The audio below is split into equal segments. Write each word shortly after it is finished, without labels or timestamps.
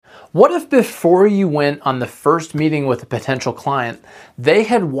What if before you went on the first meeting with a potential client, they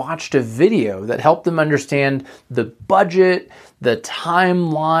had watched a video that helped them understand the budget, the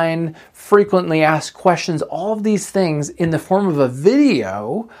timeline, frequently asked questions, all of these things in the form of a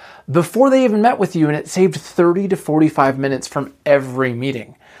video before they even met with you, and it saved 30 to 45 minutes from every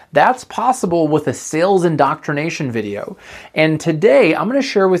meeting. That's possible with a sales indoctrination video. And today I'm going to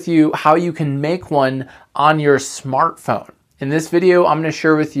share with you how you can make one on your smartphone. In this video, I'm going to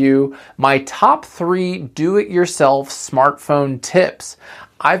share with you my top 3 do-it-yourself smartphone tips.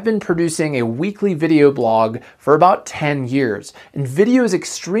 I've been producing a weekly video blog for about 10 years, and video is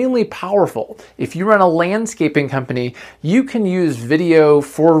extremely powerful. If you run a landscaping company, you can use video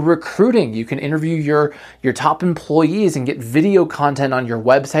for recruiting. You can interview your top employees and get video content on your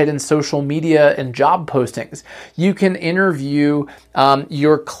website and social media and job postings. You can interview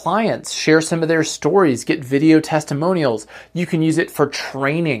your clients, share some of their stories, get video testimonials. You can use it for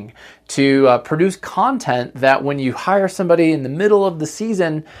training to produce content that when you hire somebody in the middle of the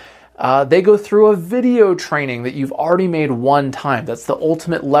season, they go through a video training that you've already made one time. That's the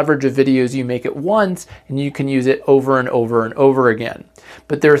ultimate leverage of videos. You make it once and you can use it over and over and over again.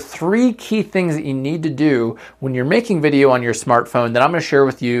 But there are 3 key things that you need to do when you're making video on your smartphone that I'm going to share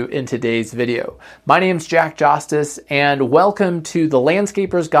with you in today's video. My name's Jack Jostis, and welcome to the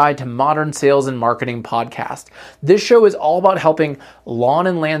Landscaper's Guide to Modern Sales and Marketing podcast. This show is all about helping lawn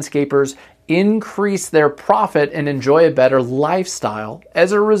and landscapers increase their profit and enjoy a better lifestyle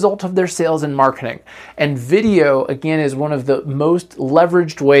as a result of their sales and marketing. And video, again, is one of the most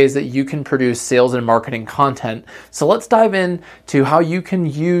leveraged ways that you can produce sales and marketing content. So let's dive into how you can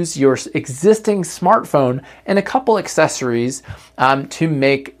use your existing smartphone and a couple accessories to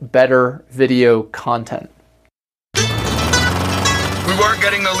make better video content. We weren't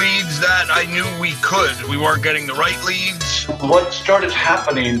getting the leads that I knew we could. We weren't getting the right leads. What started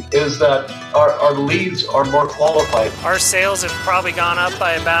happening is that our leads are more qualified. Our sales have probably gone up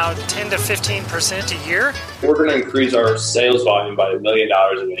by about 10 to 15% a year. We're going to increase our sales volume by $1 million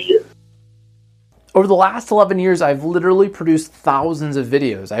in a year. Over the last 11 years, I've literally produced thousands of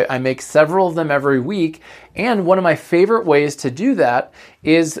videos. I make several of them every week, and one of my favorite ways to do that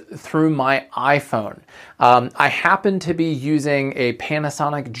is through my iPhone. I happen to be using a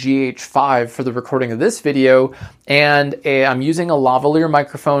Panasonic GH5 for the recording of this video, and I'm using a lavalier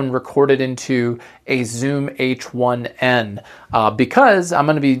microphone recorded into a Zoom H1N because I'm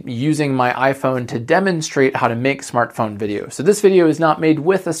going to be using my iPhone to demonstrate how to make smartphone video. So this video is not made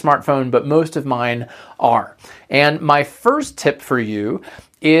with a smartphone, but most of mine are. And my first tip for you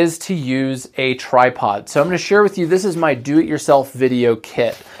is to use a tripod. So I'm going to share with you, this is my do-it-yourself video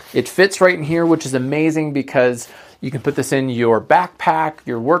kit. It fits right in here, which is amazing because you can put this in your backpack,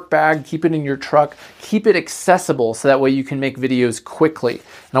 your work bag, keep it in your truck, keep it accessible so that way you can make videos quickly.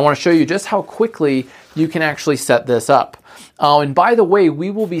 And I want to show you just how quickly you can actually set this up. And by the way,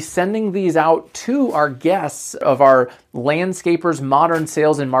 we will be sending these out to our guests of our Landscapers Modern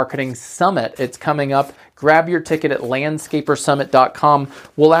Sales and Marketing Summit. It's coming up. Grab your ticket at landscapersummit.com.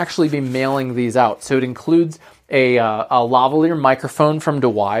 We'll actually be mailing these out. So it includes a lavalier microphone from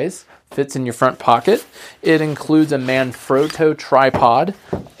DeWise, fits in your front pocket. It includes a Manfrotto tripod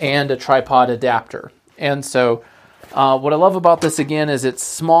and a tripod adapter. And so what I love about this, again, is it's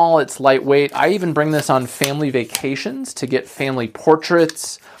small, it's lightweight. I even bring this on family vacations to get family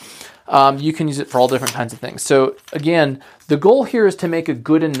portraits. You can use it for all different kinds of things. So again, the goal here is to make a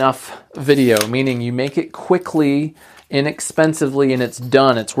good enough video, meaning you make it quickly, inexpensively, and it's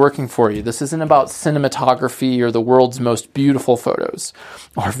done. It's working for you. This isn't about cinematography or the world's most beautiful photos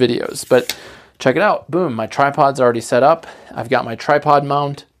or videos, but check it out. Boom, my tripod's already set up. I've got my tripod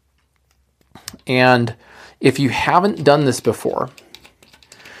mount. And if you haven't done this before,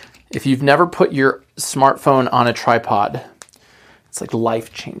 if you've never put your smartphone on a tripod, it's like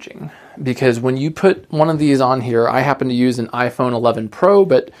life-changing. Because when you put one of these on here, I happen to use an iPhone 11 Pro,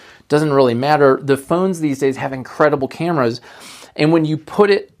 but it doesn't really matter. The phones these days have incredible cameras. And when you put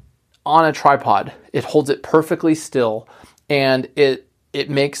it on a tripod, it holds it perfectly still. And it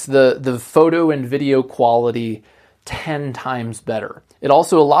makes the photo and video quality 10 times better. It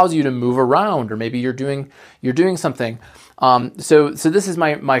also allows you to move around, or maybe you're doing something. So this is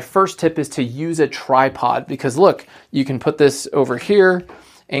my first tip, is to use a tripod, because look, you can put this over here,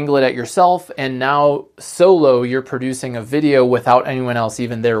 angle it at yourself, and now solo you're producing a video without anyone else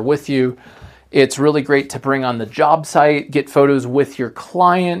even there with you. It's really great to bring on the job site, get photos with your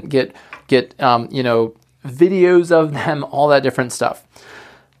client, get videos of them, all that different stuff.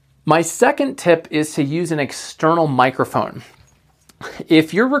 My second tip is to use an external microphone.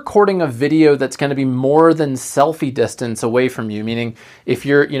 If you're recording a video that's going to be more than selfie distance away from you, meaning if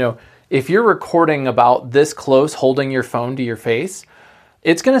you're recording about this close holding your phone to your face,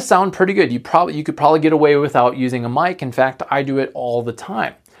 it's going to sound pretty good. You could probably get away without using a mic. In fact, I do it all the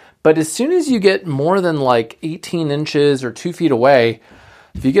time. But as soon as you get more than like 18 inches or 2 feet away,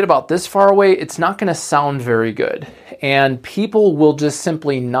 if you get about this far away, it's not going to sound very good. And people will just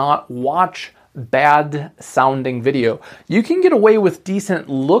simply not watch bad sounding video. You can get away with decent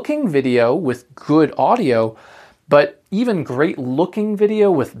looking video with good audio, but even great looking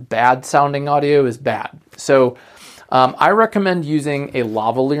video with bad sounding audio is bad. So I recommend using a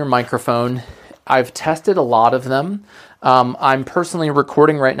lavalier microphone. I've tested a lot of them. I'm personally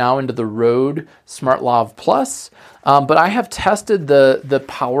recording right now into the Rode SmartLav Plus, but I have tested the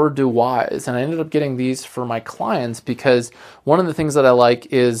PowerDuWise, and I ended up getting these for my clients because one of the things that I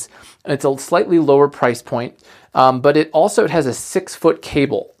like is it's a slightly lower price point, but it has a 6-foot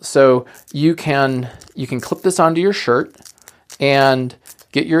cable, so you can clip this onto your shirt and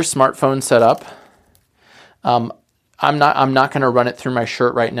get your smartphone set up. I'm not going to run it through my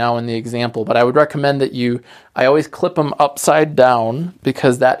shirt right now in the example, but I would recommend that I always clip them upside down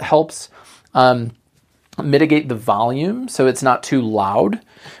because that helps mitigate the volume so it's not too loud.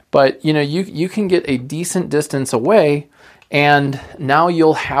 But you can get a decent distance away, and now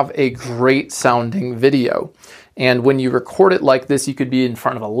you'll have a great sounding video. And when you record it like this, you could be in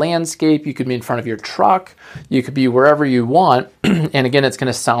front of a landscape, you could be in front of your truck, you could be wherever you want. And again, it's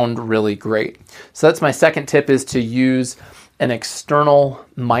going to sound really great. So that's my second tip, is to use an external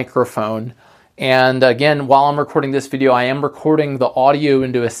microphone. And again, while I'm recording this video, I am recording the audio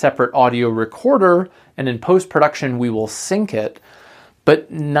into a separate audio recorder, and in post-production, we will sync it.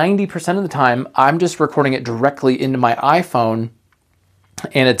 But 90% of the time, I'm just recording it directly into my iPhone,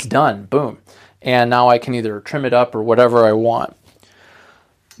 and it's done. Boom. And now I can either trim it up or whatever I want.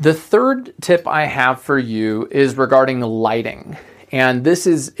 The third tip I have for you is regarding lighting. And this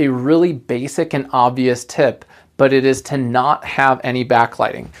is a really basic and obvious tip, but it is to not have any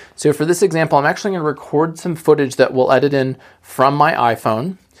backlighting. So for this example, I'm actually going to record some footage that we'll edit in from my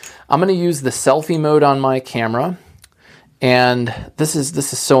iPhone. I'm going to use the selfie mode on my camera. And this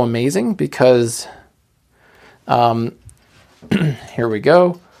is so amazing because here we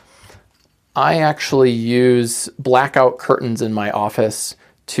go. I actually use blackout curtains in my office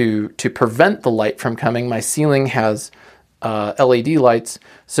to prevent the light from coming. My ceiling has LED lights,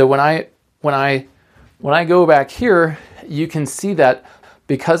 so when I go back here, you can see that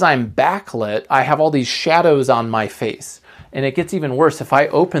because I'm backlit, I have all these shadows on my face, and it gets even worse. If I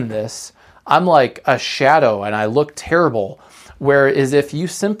open this, I'm like a shadow, and I look terrible. Whereas if you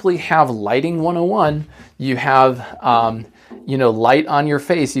simply have lighting 101, you have light on your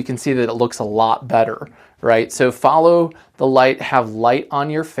face, you can see that it looks a lot better, right? So follow the light, have light on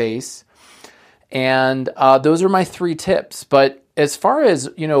your face. And those are my 3 tips. But as far as,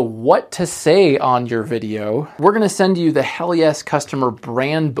 what to say on your video, we're going to send you the Hell Yes Customer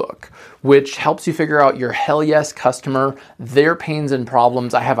Brand Book, which helps you figure out your Hell Yes customer, their pains and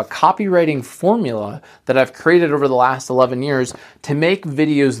problems. I have a copywriting formula that I've created over the last 11 years to make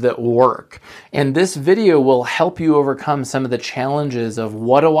videos that work. And this video will help you overcome some of the challenges of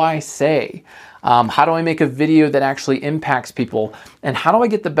what do I say? How do I make a video that actually impacts people? And how do I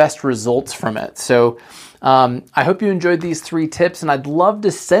get the best results from it? So I hope you enjoyed these 3 tips, and I'd love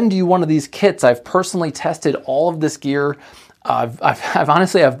to send you one of these kits. I've personally tested all of this gear. I've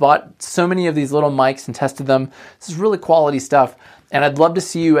bought so many of these little mics and tested them. This is really quality stuff, and I'd love to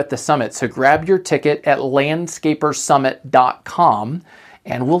see you at the summit. So grab your ticket at landscapersummit.com,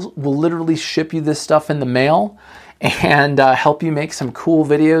 and we'll literally ship you this stuff in the mail and help you make some cool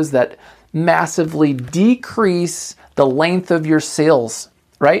videos that massively decrease the length of your sales,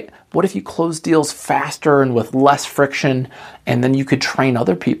 right? What if you close deals faster and with less friction, and then you could train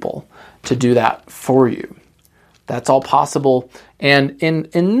other people to do that for you? That's all possible. And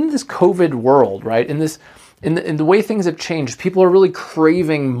in this COVID world, right? In the way things have changed, people are really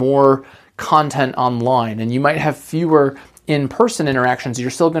craving more content online, and you might have fewer in-person interactions. You're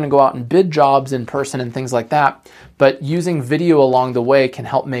still going to go out and bid jobs in person and things like that, but using video along the way can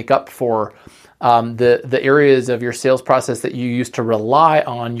help make up for the areas of your sales process that you used to rely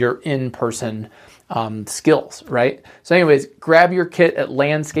on your in-person skills, right? So anyways, grab your kit at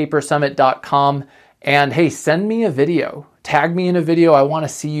landscapersummit.com, and hey, send me a video. Tag me in a video. I want to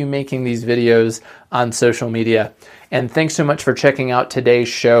see you making these videos on social media. And thanks so much for checking out today's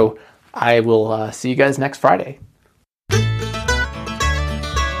show. I will see you guys next Friday.